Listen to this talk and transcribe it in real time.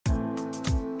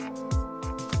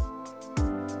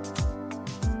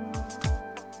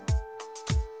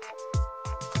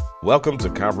Welcome to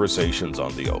Conversations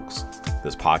on the Oaks.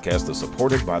 This podcast is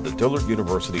supported by the Dillard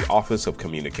University Office of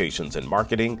Communications and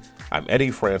Marketing. I'm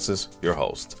Eddie Francis, your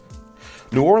host.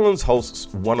 New Orleans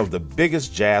hosts one of the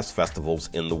biggest jazz festivals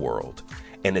in the world,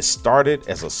 and it started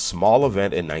as a small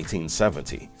event in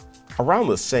 1970. Around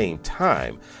the same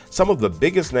time, some of the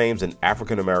biggest names in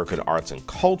African American arts and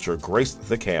culture graced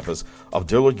the campus of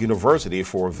Dillard University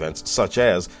for events such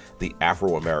as the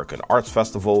Afro-American Arts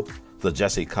Festival, the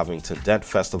Jessie Covington Dent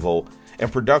Festival,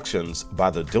 and productions by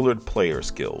the Dillard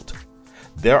Players Guild.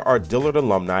 There are Dillard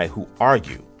alumni who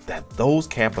argue that those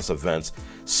campus events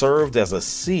served as a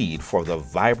seed for the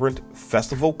vibrant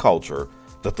festival culture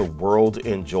that the world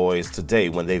enjoys today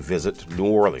when they visit New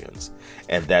Orleans.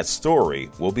 And that story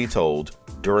will be told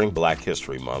during Black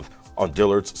History Month on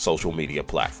Dillard's social media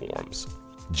platforms.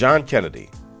 John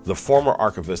Kennedy, the former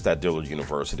archivist at Dillard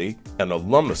University, an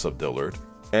alumnus of Dillard,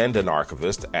 and an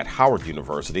archivist at Howard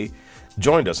University,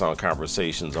 joined us on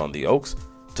Conversations on the Oaks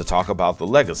to talk about the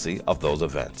legacy of those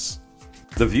events.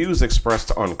 The views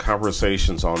expressed on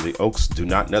Conversations on the Oaks do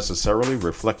not necessarily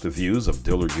reflect the views of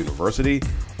Dillard University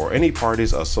or any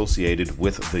parties associated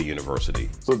with the university.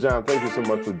 So, John, thank you so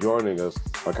much for joining us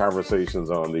on Conversations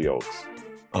on the Oaks.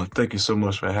 Thank you so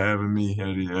much for having me,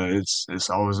 Eddie. It's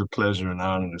always a pleasure and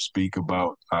honor to speak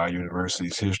about our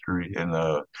university's history, and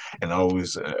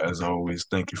always, as always,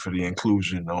 thank you for the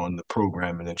inclusion on the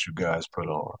programming that you guys put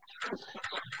on.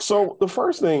 So the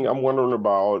first thing I'm wondering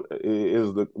about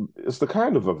is the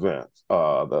kind of events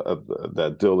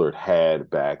that Dillard had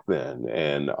back then,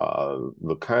 and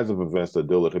the kinds of events that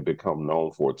Dillard had become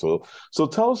known for. So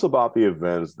tell us about the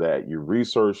events that you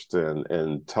researched,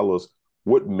 and tell us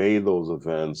what made those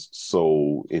events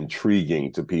so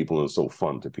intriguing to people and so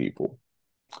fun to people.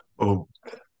 Well,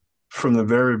 from the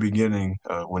very beginning,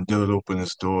 when Dillard opened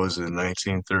its doors in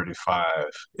 1935,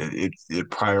 it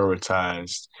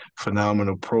prioritized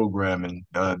phenomenal programming.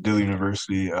 Dillard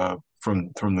University,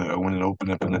 from when it opened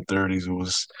up in the 30s, it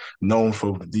was known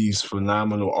for these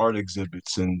phenomenal art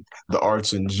exhibits and the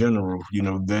arts in general.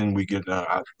 Then we get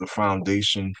the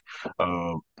foundation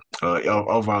of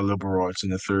our liberal arts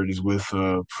in the 30s with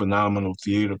phenomenal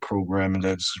theater programming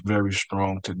that's very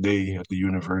strong today at the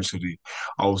university.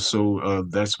 Also,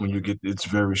 that's when you get its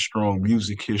very strong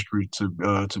music history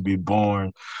to be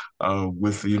born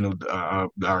with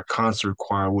our concert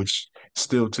choir, which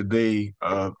still today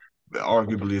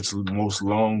arguably its most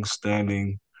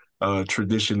long-standing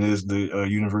tradition is the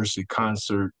university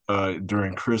concert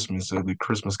during Christmas, the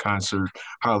Christmas concert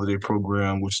holiday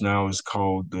program, which now is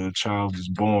called The Child is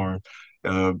Born.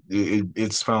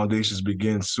 Its foundations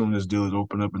begin soon as Dillard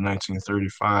opened up in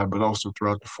 1935, but also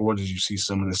throughout the 40s, you see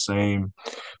some of the same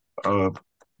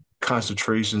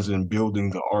concentrations in building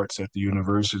the arts at the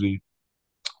university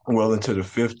well into the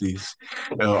 50s.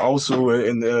 Also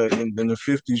in the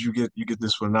 50s, you get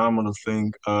this phenomenal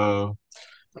thing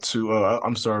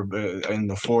I'm sorry, in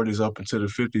the 40s up into the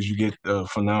 50s, you get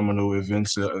phenomenal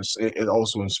events. It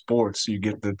also in sports, you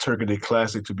get the Turkey Day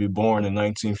Classic to be born in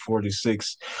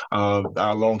 1946.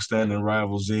 Our longstanding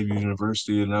rival Xavier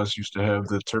University and us used to have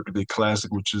the Turkey Day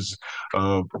Classic, which is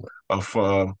a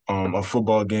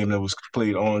football game that was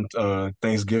played on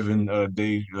Thanksgiving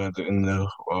Day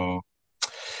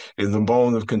in the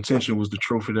bone of contention was the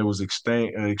trophy that was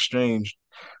exchanged.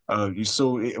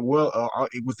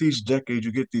 With each decade,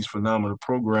 you get these phenomenal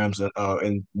programs,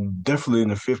 and definitely in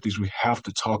the 50s, we have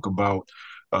to talk about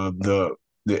the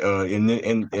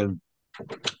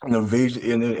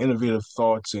innovative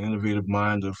thoughts and innovative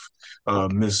mind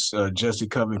of Miss Jessie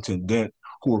Covington Dent,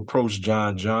 who approached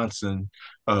John Johnson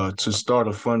to start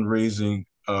a fundraising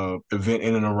event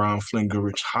in and around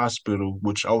Flint-Goodrich Hospital,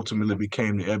 which ultimately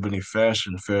became the Ebony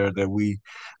Fashion Fair that we've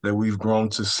grown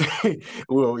to see.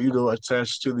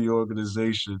 Attached to the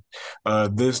organization.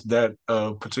 That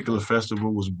particular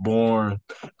festival was born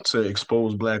to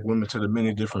expose Black women to the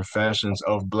many different fashions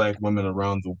of Black women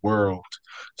around the world.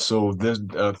 So this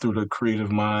through the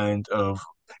creative mind of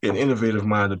an innovative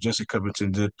mind of Jessie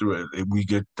Covington did through it. We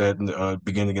get that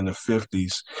beginning in the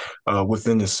 50s.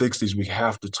 Within the 60s, we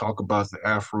have to talk about the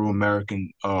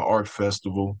Afro-American Art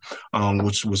Festival,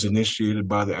 which was initiated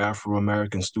by the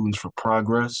Afro-American Students for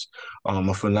Progress,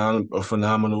 a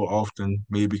phenomenal, often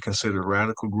maybe considered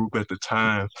radical group at the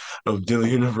time of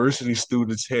Dillard University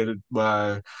students headed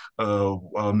by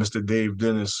Mr. Dave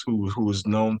Dennis, who was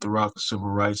known throughout the civil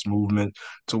rights movement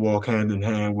to walk hand in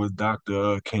hand with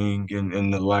Dr. King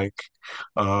and the alike.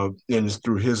 And it's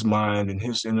through his mind and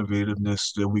his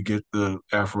innovativeness that we get the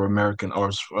Afro-American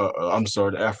Arts,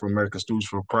 the Afro-American Students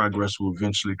for Progress will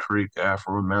eventually create the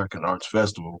Afro-American Arts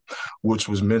Festival, which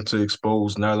was meant to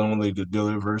expose not only the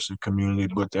Dillard University community,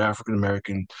 but the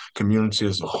African-American community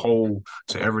as a whole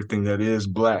to everything that is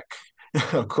Black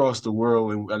across the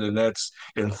world, and that's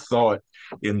in thought,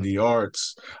 in the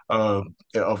arts, of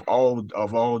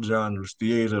all genres,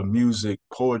 theater, music,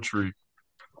 poetry,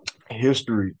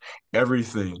 history,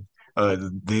 everything.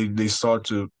 They sought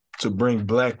to bring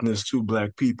Blackness to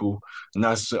Black people,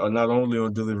 not only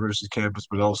on Dillard University campus,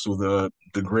 but also the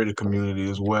greater community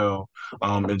as well.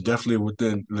 And definitely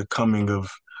within the coming of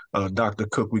Dr.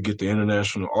 Cook, we get the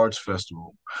International Arts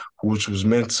Festival, which was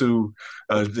meant to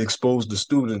expose the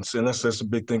students. And that's a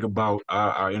big thing about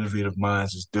our innovative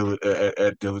minds is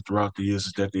at Dillard throughout the years,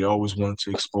 is that they always wanted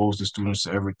to expose the students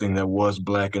to everything that was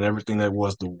Black and everything that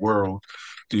was the world,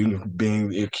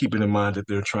 keeping in mind that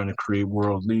they're trying to create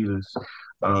world leaders.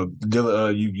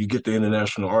 You get the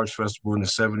International Arts Festival in the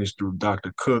 70s through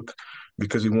Dr. Cook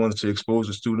because he wanted to expose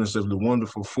the students of the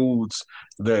wonderful foods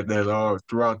that are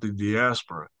throughout the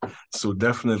diaspora. So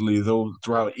definitely, though,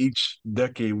 throughout each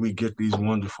decade, we get these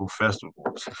wonderful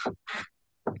festivals.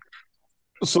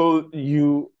 So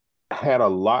you had a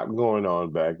lot going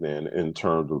on back then in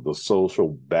terms of the social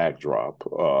backdrop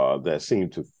that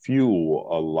seemed to fuel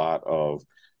a lot of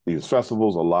these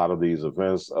festivals, a lot of these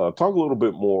events. Talk a little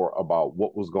bit more about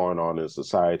what was going on in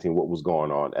society and what was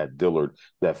going on at Dillard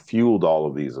that fueled all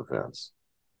of these events.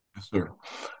 Yes, sir.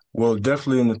 Well,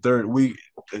 definitely in the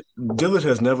Dillard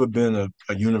has never been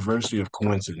a university of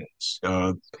coincidence.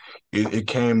 It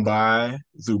came by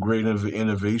through great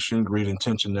innovation, great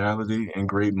intentionality, and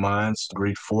great minds,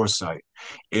 great foresight.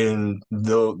 And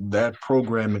that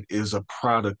program is a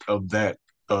product of that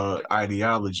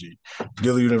ideology.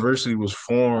 Dillard University was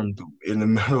formed in the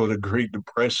middle of the Great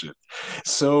Depression,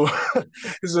 so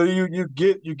so you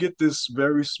get this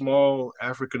very small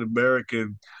African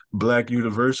American Black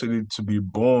university to be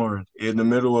born in the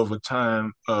middle of a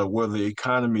time where the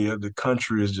economy of the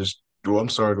country is just. Well, I'm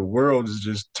sorry, the world is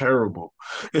just terrible.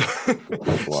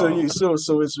 Wow.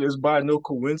 So it's by no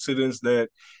coincidence that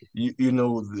the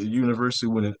university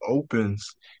when it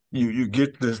opens, you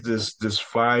get this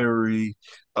fiery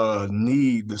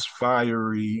need, this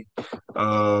fiery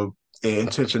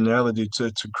intentionality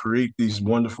to create these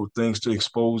wonderful things, to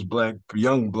expose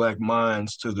young Black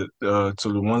minds to the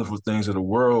wonderful things of the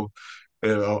world.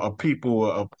 A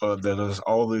people that is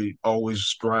always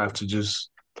strive to just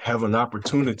have an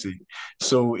opportunity.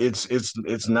 So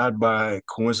it's not by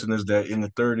coincidence that in the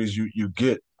 30s you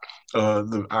get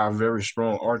our very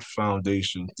strong art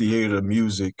foundation, theater,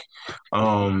 music.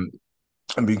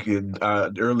 Because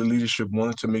the early leadership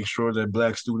wanted to make sure that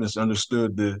Black students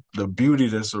understood the beauty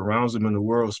that surrounds them in the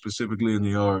world, specifically in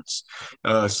the arts.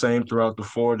 Same throughout the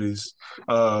 40s,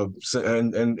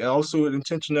 and also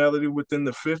intentionality within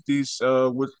the 50s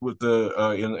with the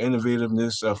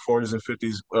innovativeness, 40s and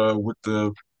 50s with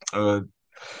the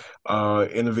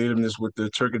innovativeness with the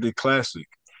Turkey Day Classic.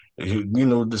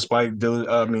 Despite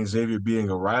Xavier being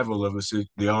a rival of us,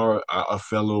 they are a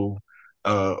fellow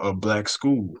a Black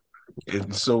school.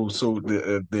 And so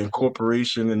the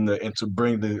incorporation and to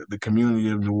bring the community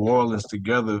of New Orleans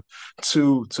together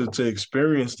to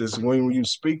experience this. When you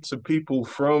speak to people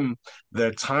from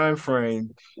that time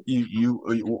frame,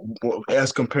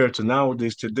 as compared to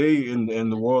nowadays, today in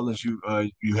New Orleans,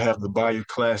 you have the Bayou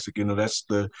Classic. That's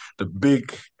the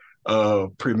big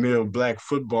premier Black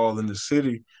football in the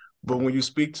city. But when you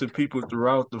speak to people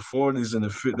throughout the 40s and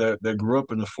that grew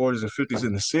up in the 40s and 50s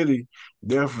in the city,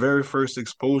 their very first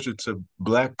exposure to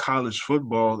Black college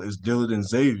football is Dillard and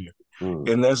Xavier.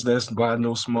 And that's by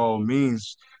no small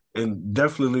means. And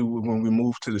definitely when we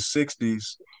moved to the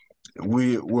 60s,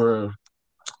 we were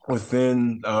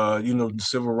within, the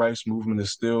civil rights movement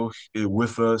is still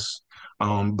with us.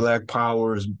 Black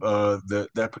Power is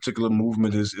that particular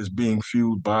movement is being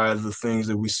fueled by the things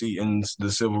that we see in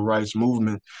the civil rights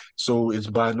movement. So it's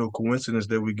by no coincidence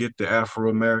that we get the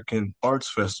Afro-American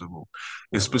Arts Festival.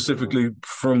 It's specifically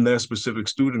from that specific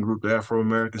student group, the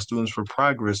Afro-American Students for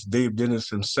Progress. Dave Dennis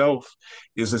himself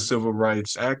is a civil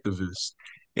rights activist.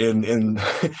 And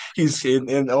he's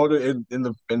in order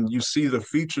and you see the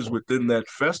features within that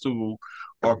festival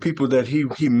are people that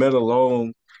he met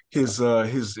along his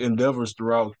endeavors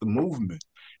throughout the movement.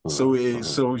 So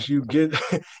you get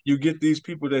you get these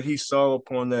people that he saw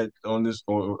upon that on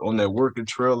that working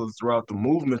trail throughout the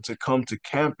movement to come to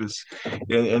campus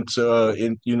and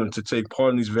to to take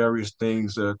part in these various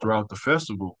things throughout the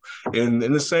festival. And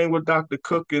the same with Dr.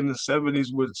 Cook in the '70s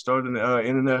with starting the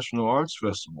International Arts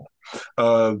Festival.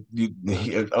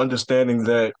 Understanding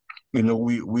that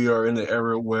we are in an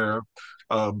era where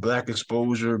Black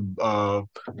exposure,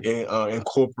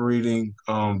 incorporating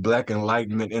Black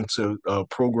enlightenment into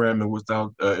programming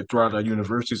throughout our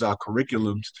universities, our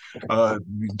curriculums.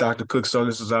 Dr. Cook saw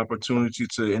this as an opportunity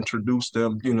to introduce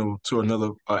them, to another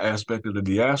aspect of the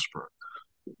diaspora.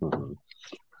 Mhm.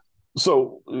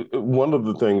 So one of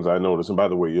the things I noticed, and by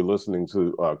the way, you're listening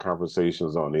to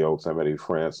Conversations on the Oaks. I'm Eddie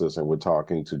Francis, and we're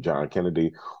talking to John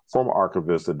Kennedy, former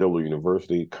archivist at Dillard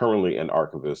University, currently an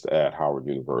archivist at Howard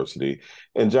University.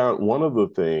 And John, one of the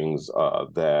things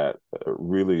that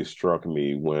really struck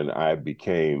me when I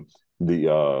became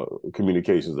the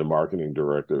communications and marketing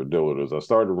director at Dillard is I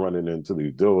started running into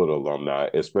these Dillard alumni,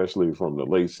 especially from the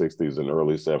late 60s and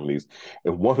early 70s.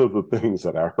 And one of the things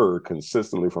that I heard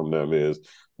consistently from them is,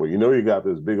 well, you got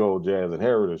this big old Jazz and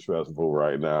Heritage Festival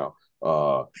right now.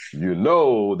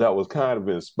 That was kind of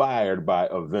inspired by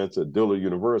events at Dillard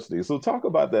University. So talk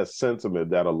about that sentiment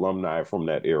that alumni from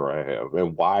that era have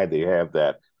and why they have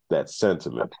that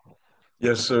sentiment.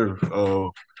 Yes, sir.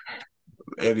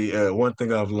 Eddie, one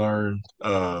thing I've learned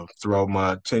throughout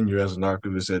my tenure as an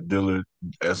archivist at Dillard,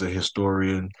 as a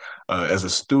historian, as a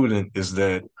student, is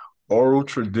that oral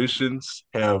traditions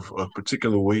have a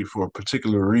particular weight for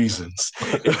particular reasons.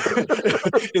 And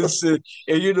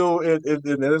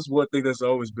that's one thing that's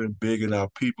always been big in our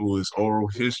people is oral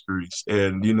histories.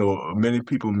 And, many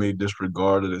people may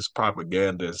disregard it as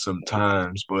propaganda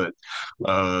sometimes, but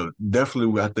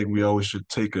definitely I think we always should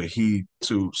take a heed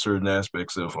to certain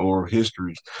aspects of oral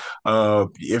histories.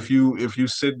 If you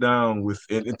sit down with,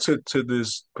 and to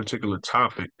this particular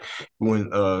topic,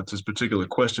 to this particular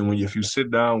question, if you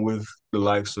sit down with the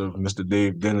likes of Mr.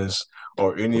 Dave Dennis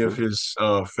or any of his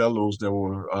fellows that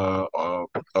were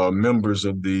members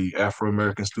of the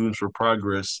Afro-American Students for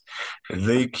Progress,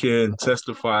 they can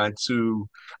testify to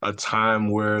a time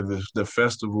where the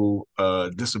festival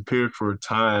disappeared for a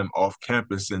time off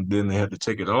campus, and then they had to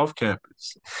take it off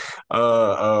campus.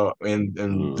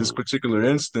 And this particular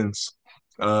instance,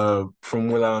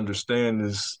 from what I understand,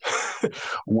 is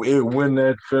when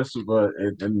that festival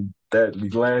and that the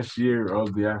last year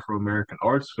of the Afro-American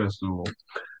Arts Festival,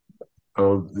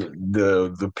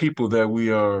 the people that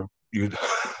we are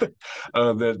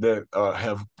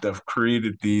have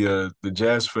created the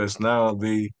Jazz Fest now,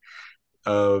 the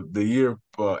year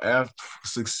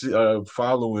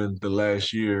following the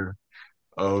last year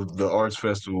of the Arts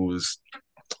Festival is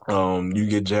you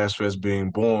get Jazz Fest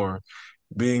being born,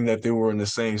 being that they were in the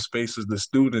same space as the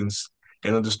students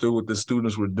and understood what the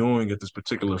students were doing at this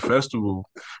particular festival,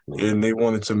 and they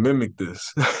wanted to mimic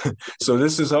this. So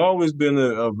this has always been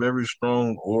a very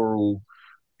strong oral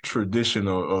tradition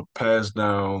or passed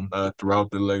down throughout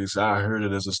the legacy. I heard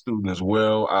it as a student as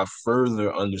well. I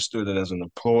further understood it as an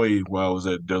employee while I was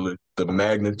at Dillard, the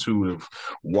magnitude of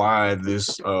why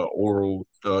this oral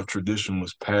tradition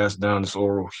was passed down, this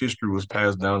oral history was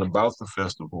passed down about the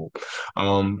festival.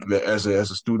 As a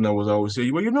student, I was always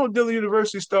saying, well, Dillard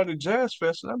University started Jazz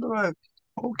Fest. And I'd be like,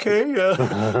 okay,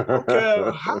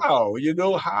 how?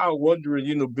 How?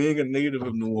 Wondering, being a native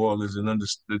of New Orleans and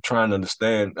trying to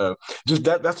understand, just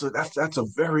that's a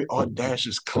very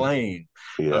audacious claim,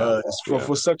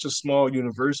 for such a small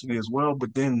university as well.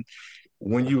 But then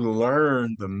when you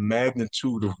learn the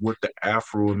magnitude of what the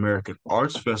Afro-American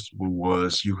Arts Festival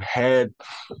was, you had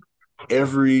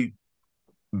every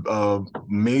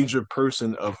major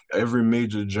person of every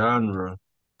major genre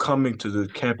coming to the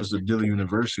campus of Dillard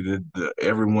University,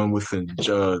 everyone within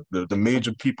the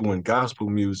major people in gospel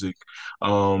music,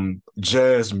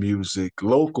 jazz music,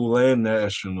 local and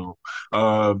national,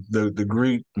 the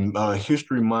great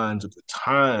history minds of the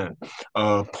time,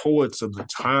 poets of the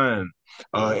time,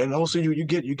 and also you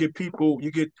get people,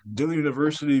 you get Dillard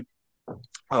University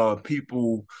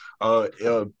people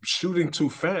shooting to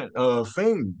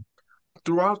fame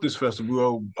throughout this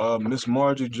festival. Miss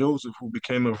Margie Joseph, who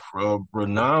became a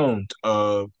renowned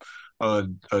a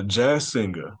jazz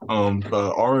singer,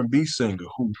 R&B singer,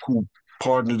 who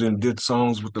partnered and did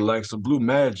songs with the likes of Blue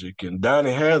Magic and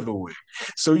Donny Hathaway.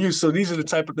 So these are the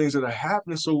type of things that are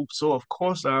happening. So of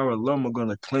course our alum are going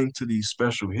to cling to these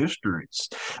special histories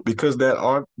because that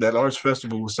arts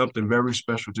festival was something very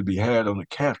special to be had on the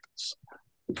campus.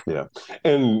 Yeah.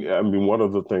 And I mean, one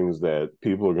of the things that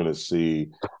people are going to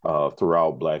see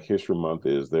throughout Black History Month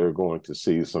is they're going to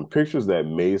see some pictures that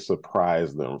may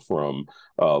surprise them from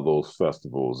those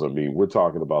festivals. I mean, we're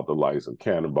talking about the likes of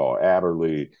Cannonball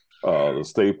Adderley, the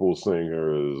Staple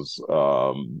Singers,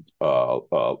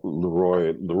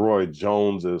 Leroy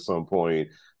Jones at some point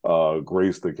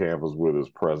graced the campus with his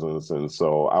presence. And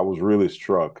so I was really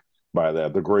struck by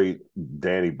that. The great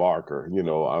Danny Barker,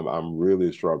 I'm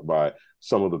really struck by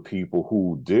some of the people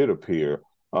who did appear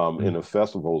in the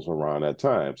festivals around that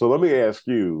time. So let me ask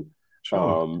you,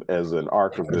 Sure. as an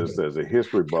archivist, as a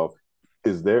history buff,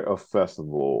 is there a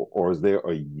festival or is there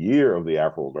a year of the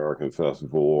Afro-American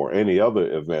Festival or any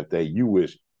other event that you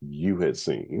wish you had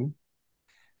seen?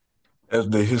 As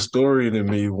the historian in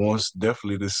me wants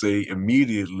definitely to say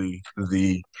immediately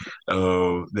the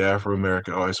Afro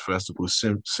American Arts Festival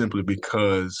simply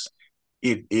because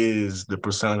it is the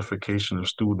personification of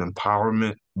student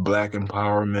empowerment, black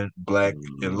Mm,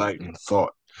 enlightened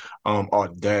thought,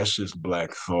 audacious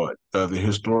black thought. The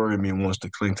historian in me wants to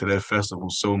cling to that festival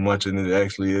so much, and it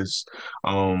actually is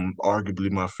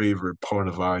arguably my favorite part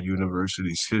of our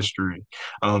university's history,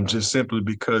 just simply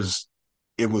because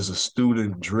it was a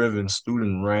student-driven,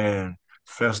 student-ran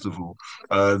festival.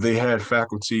 They had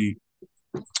faculty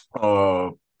uh,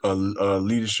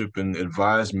 leadership and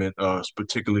advisement,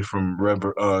 particularly from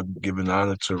giving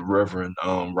honor to Reverend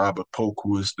Robert Polk,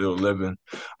 who is still living,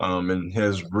 and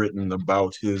has written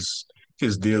about his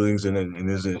dealings and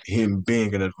is him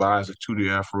being an advisor to the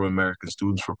Afro American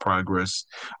Students for Progress,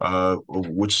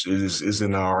 which is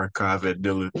in our archive at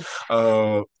Dillard.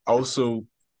 Also,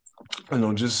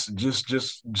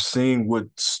 just seeing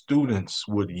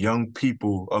what young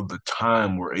people of the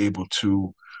time were able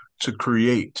to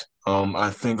create. I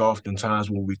think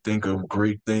oftentimes when we think of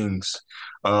great things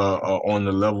on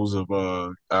the levels of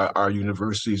our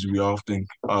universities, we often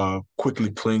quickly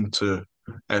cling to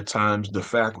at times the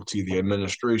faculty, the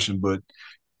administration. But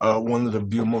one of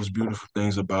the most beautiful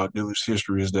things about Dillard's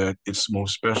history is that its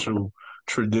most special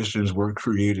traditions were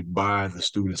created by the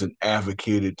students and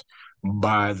advocated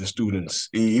by the students.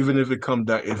 Even if it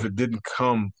didn't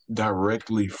come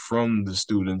directly from the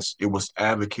students, it was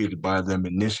advocated by them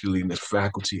initially, and the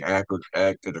faculty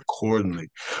acted accordingly.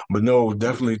 But no,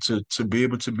 definitely to be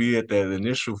able to be at that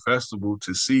initial festival,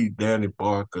 to see Danny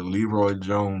Barker, Leroy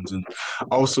Jones, and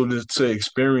also to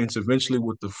experience eventually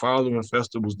with the following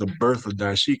festivals the birth of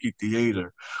Daishiki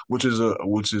Theater, which is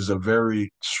a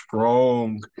very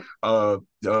strong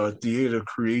theater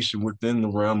creation within the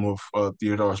realm of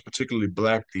theater arts, particularly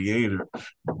Black theater,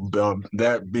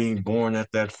 that being born at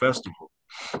that festival.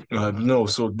 No,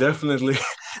 so definitely,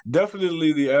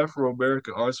 definitely the Afro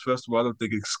American Arts Festival. I don't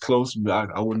think it's close.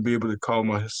 I wouldn't be able to call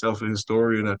myself a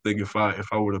historian. I think if I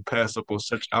were to pass up on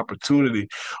such opportunity,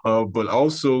 but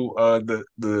also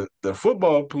the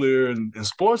football player and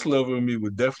sports lover in me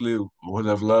would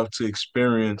have loved to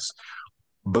experience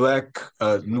Black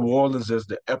New Orleans as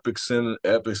the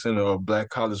epicenter of Black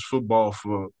college football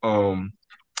for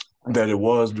that it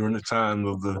was during the time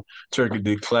of the Turkey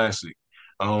Day Classic.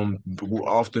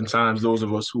 Oftentimes, those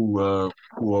of us who are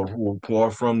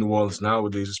from New Orleans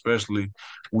nowadays, especially,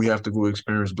 we have to go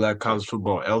experience Black college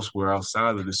football elsewhere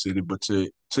outside of the city. But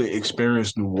to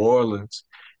experience New Orleans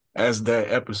as that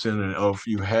epicenter of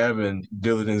you having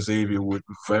Dillard and Xavier with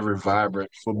very vibrant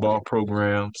football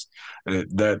programs,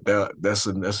 that's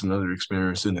another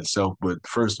experience in itself. But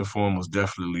first and foremost,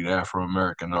 definitely the Afro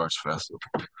American Arts Festival.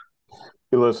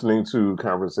 You're listening to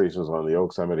Conversations on the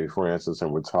Oaks. I'm Eddie Francis,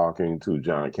 and we're talking to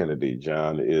John Kennedy.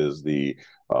 John is the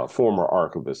former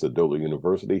archivist at Dillard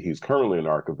University. He's currently an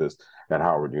archivist at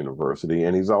Howard University,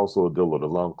 and he's also a Dillard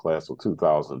alum, class of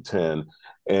 2010.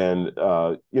 And,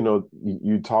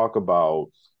 you talk about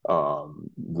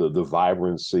the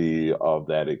vibrancy of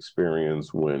that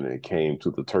experience when it came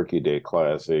to the Turkey Day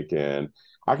Classic. And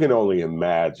I can only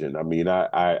imagine. I mean,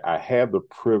 I had the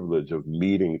privilege of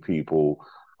meeting people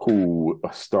who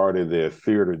started their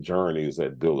theater journeys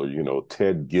at Dillard,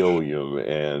 Ted Gilliam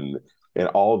and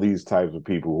all these types of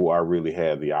people who I really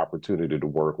had the opportunity to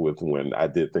work with when I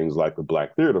did things like the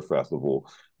Black Theater Festival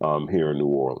here in New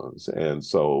Orleans. And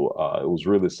so it was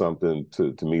really something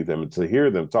to meet them and to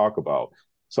hear them talk about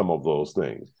some of those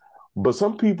things. But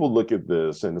some people look at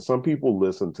this and some people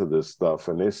listen to this stuff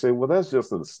and they say, well, that's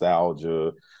just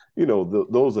nostalgia.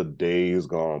 Those are days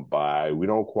gone by. We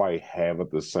don't quite have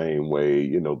it the same way.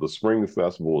 The Spring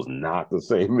Festival is not the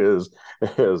same as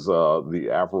the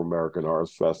Afro American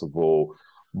Arts Festival.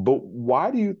 But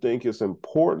why do you think it's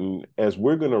important, as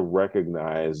we're going to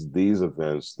recognize these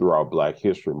events throughout Black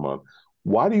History Month?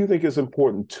 Why do you think it's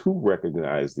important to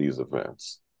recognize these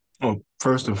events? Well,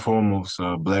 first and foremost,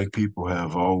 Black people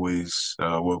have always,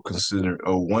 well, considered,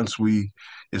 once we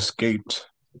escaped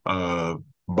uh,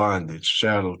 bondage,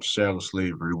 shadow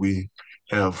slavery, we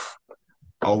have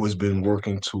always been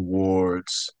working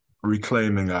towards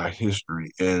reclaiming our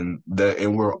history, and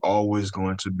we're always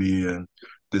going to be in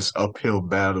this uphill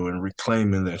battle and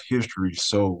reclaiming that history.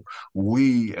 So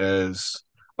we, as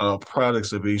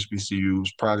products of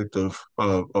HBCUs, product of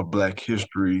Black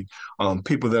history,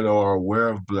 people that are aware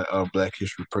of Black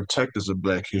history, protectors of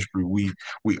Black history, we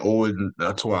owe it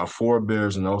to our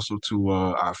forebears and also to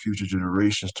our future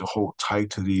generations to hold tight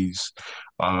to these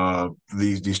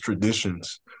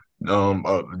traditions,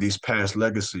 these past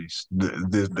legacies,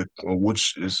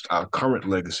 which is our current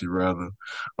legacy rather.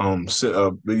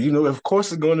 Of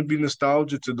course, it's going to be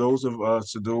nostalgia to those of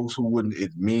us, to those who wouldn't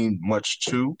it mean much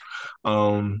to.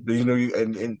 And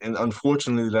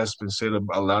unfortunately, that's been said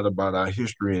a lot about our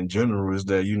history in general. Is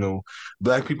that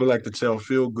Black people like to tell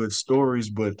feel good stories,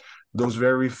 but those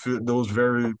very stories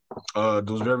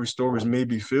may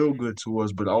be feel good to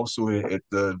us, but also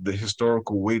the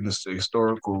historical weight and the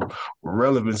historical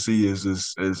relevancy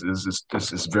is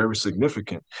very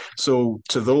significant. So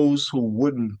to those who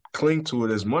wouldn't cling to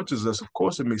it as much as us, of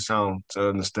course, it may sound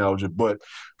nostalgia, but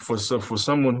for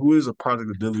someone who is a product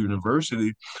of Dillard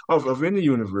University, of any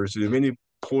university, of any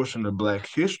portion of Black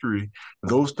history,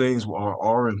 those things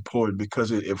are important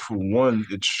because for one,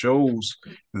 it shows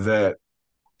that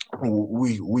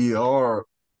we are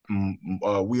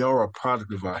a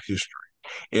product of our history,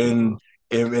 Mm-hmm.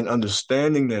 and in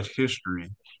understanding that history,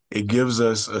 it gives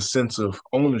us a sense of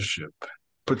ownership,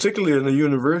 particularly in a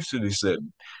university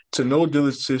setting. To know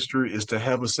Dillard's history is to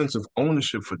have a sense of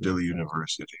ownership for Dillard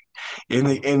University, and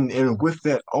with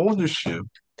that ownership,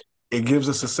 it gives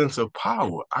us a sense of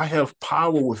power. I have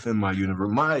power within my universe.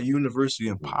 My university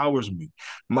empowers me.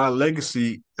 My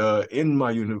legacy the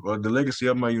legacy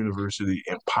of my university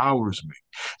empowers me.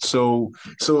 So,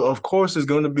 so of course, it's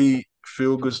going to be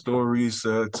feel good stories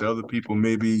to other people,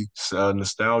 maybe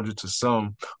nostalgia to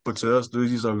some, but to us,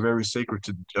 these are very sacred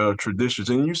traditions,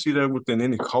 and you see that within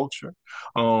any culture.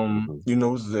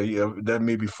 Mm-hmm. That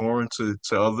may be foreign to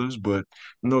others, but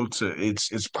no,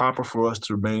 it's proper for us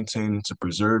to maintain and to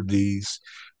preserve these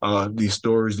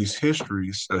stories, these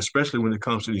histories, especially when it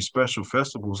comes to these special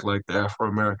festivals like the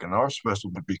Afro-American Arts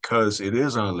Festival, because it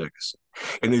is our legacy.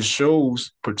 And it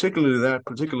shows, particularly that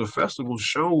particular festival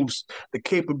shows the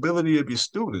capability of your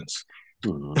students.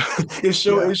 Mm-hmm. It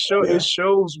Yeah, yeah.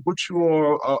 shows what you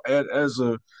are as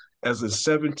a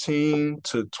 17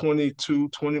 to 22,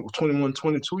 20, 21,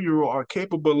 22 year old are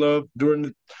capable of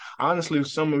during honestly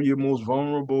some of your most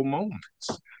vulnerable moments.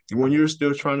 When you're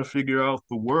still trying to figure out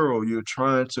the world, you're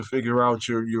trying to figure out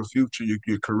your future,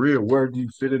 your career, where do you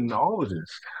fit in all of this?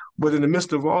 But in the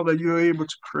midst of all that, you're able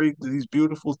to create these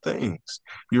beautiful things.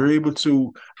 You're able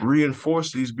to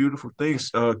reinforce these beautiful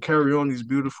things, carry on these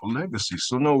beautiful legacies.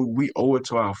 So no, we owe it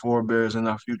to our forebears and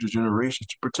our future generations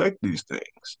to protect these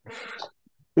things.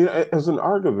 As an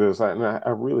archivist, I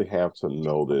really have to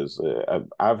know this.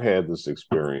 I've had this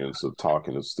experience of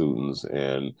talking to students,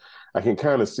 and I can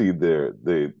kind of see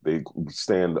they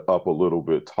stand up a little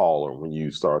bit taller when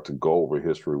you start to go over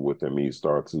history with them. You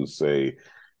start to say,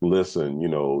 "Listen,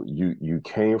 you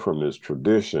came from this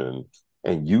tradition,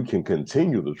 and you can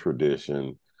continue the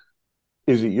tradition."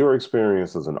 Is it your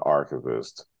experience as an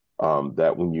archivist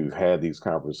that when you've had these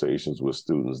conversations with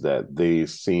students that they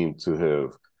seem to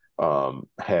have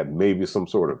had maybe some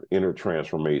sort of inner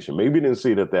transformation? Maybe you didn't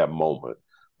see it at that moment,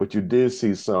 but you did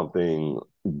see something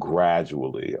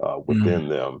gradually Mm. within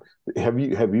them. Have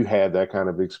you had that kind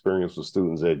of experience with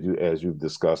students as you've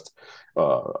discussed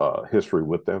history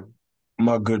with them?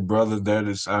 My good brother, that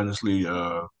is honestly,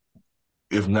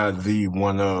 if not the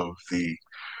one of the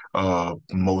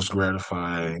most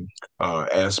gratifying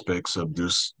aspects of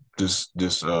this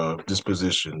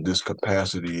position, this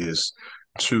capacity is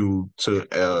to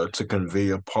convey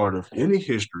a part of any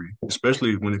history,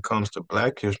 especially when it comes to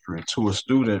Black history, to a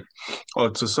student or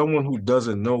to someone who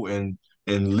doesn't know, and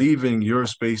leaving your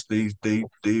space, they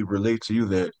relate to you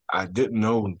that I didn't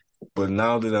know, but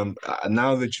now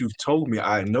that you've told me,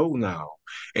 I know now.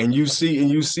 And you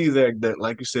see that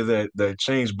like you said, that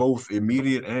change, both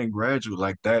immediate and gradual,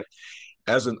 like that.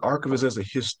 as an archivist, as a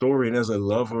historian, as a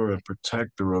lover and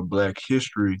protector of Black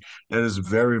history, that is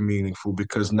very meaningful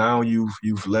because now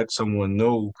you've let someone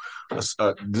know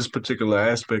this particular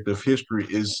aspect of history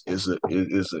is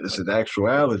an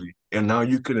actuality, and now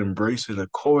you can embrace it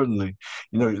accordingly.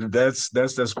 You know, that's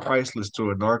priceless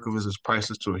to an archivist. It's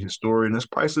priceless to a historian. It's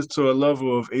priceless to a lover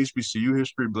of HBCU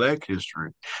history, Black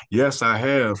history. Yes, I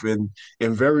have, and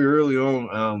very early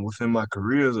on within my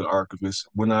career as an archivist,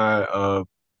 when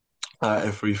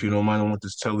if you don't mind, I want to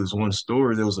tell this one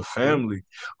story. There was a family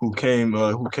who came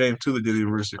to the Dillard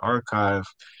University archive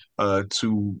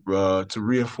to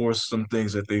reinforce some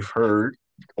things that they've heard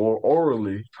or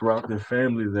orally throughout their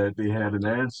family, that they had an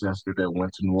ancestor that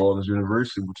went to New Orleans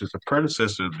University, which is the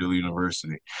predecessor of Dillard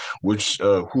University, which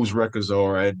whose records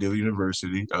are at Dillard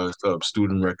University,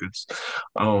 student records,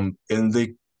 and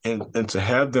they and to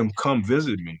have them come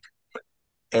visit me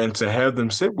and to have them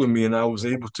sit with me, and I was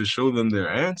able to show them their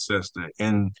ancestor,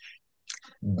 and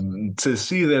to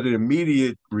see that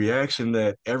immediate reaction,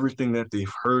 that everything that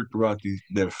they've heard throughout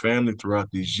their family throughout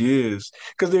these years,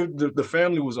 because the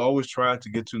family was always trying to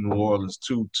get to New Orleans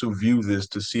to view this,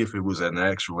 to see if it was an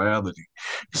actuality.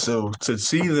 So to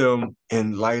see them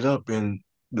and light up, and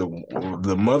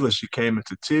the mother, she came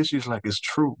into tears. She's like, it's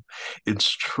true,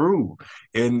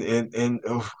 and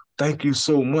thank you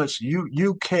so much.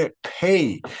 You can't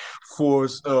pay for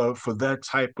that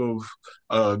type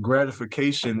of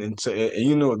gratification, and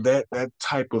that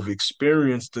type of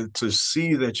experience, to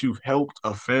see that you've helped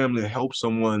a family, help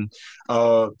someone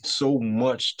so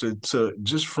much, to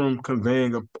just from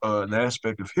conveying an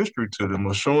aspect of history to them,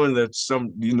 or showing that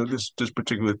this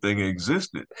particular thing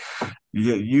existed.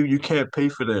 Yeah, you can't pay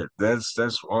for that. That's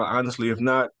honestly, if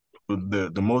not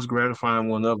the most gratifying,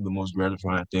 one of the most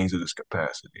gratifying things of this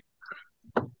capacity.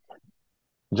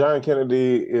 John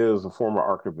Kennedy is a former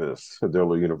archivist at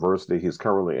Dillard University. He's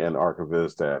currently an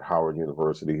archivist at Howard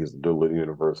University. He's a Dillard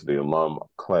University alum,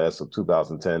 class of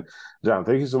 2010. John,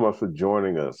 thank you so much for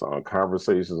joining us on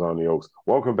Conversations on the Oaks.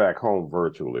 Welcome back home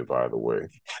virtually, by the way.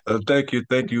 Thank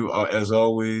you. As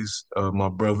always, my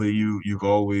brother, you've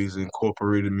always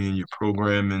incorporated me in your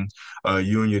program, and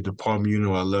you and your department.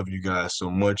 I love you guys so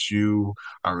much. You,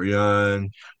 Ariane,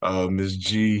 Ms.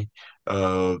 G,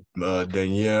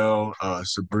 Danielle,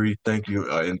 Sabri, thank you,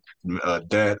 and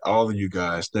Dad, all of you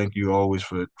guys, thank you always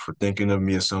for thinking of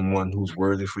me as someone who's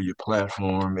worthy for your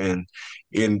platform, and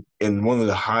in one of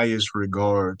the highest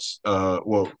regards.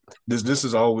 This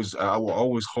is always, I will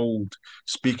always hold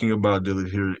speaking about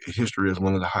Dillard history as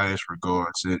one of the highest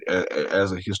regards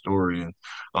as a historian.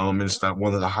 And it's not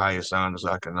one of the highest honors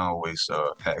I can always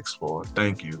ask for.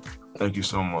 Thank you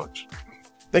so much.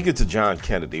 Thank you to John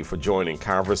Kennedy for joining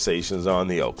Conversations on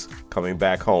the Oaks, coming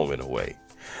back home in a way.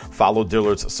 Follow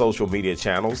Dillard's social media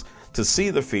channels to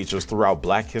see the features throughout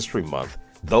Black History Month.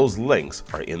 Those links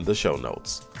are in the show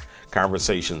notes.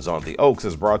 Conversations on the Oaks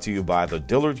is brought to you by the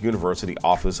Dillard University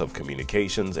Office of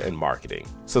Communications and Marketing.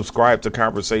 Subscribe to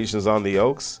Conversations on the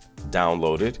Oaks,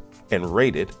 download it, and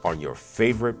rate it on your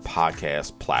favorite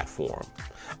podcast platform.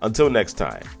 Until next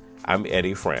time, I'm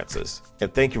Eddie Francis,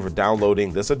 and thank you for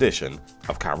downloading this edition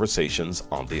of Conversations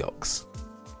on the Oaks.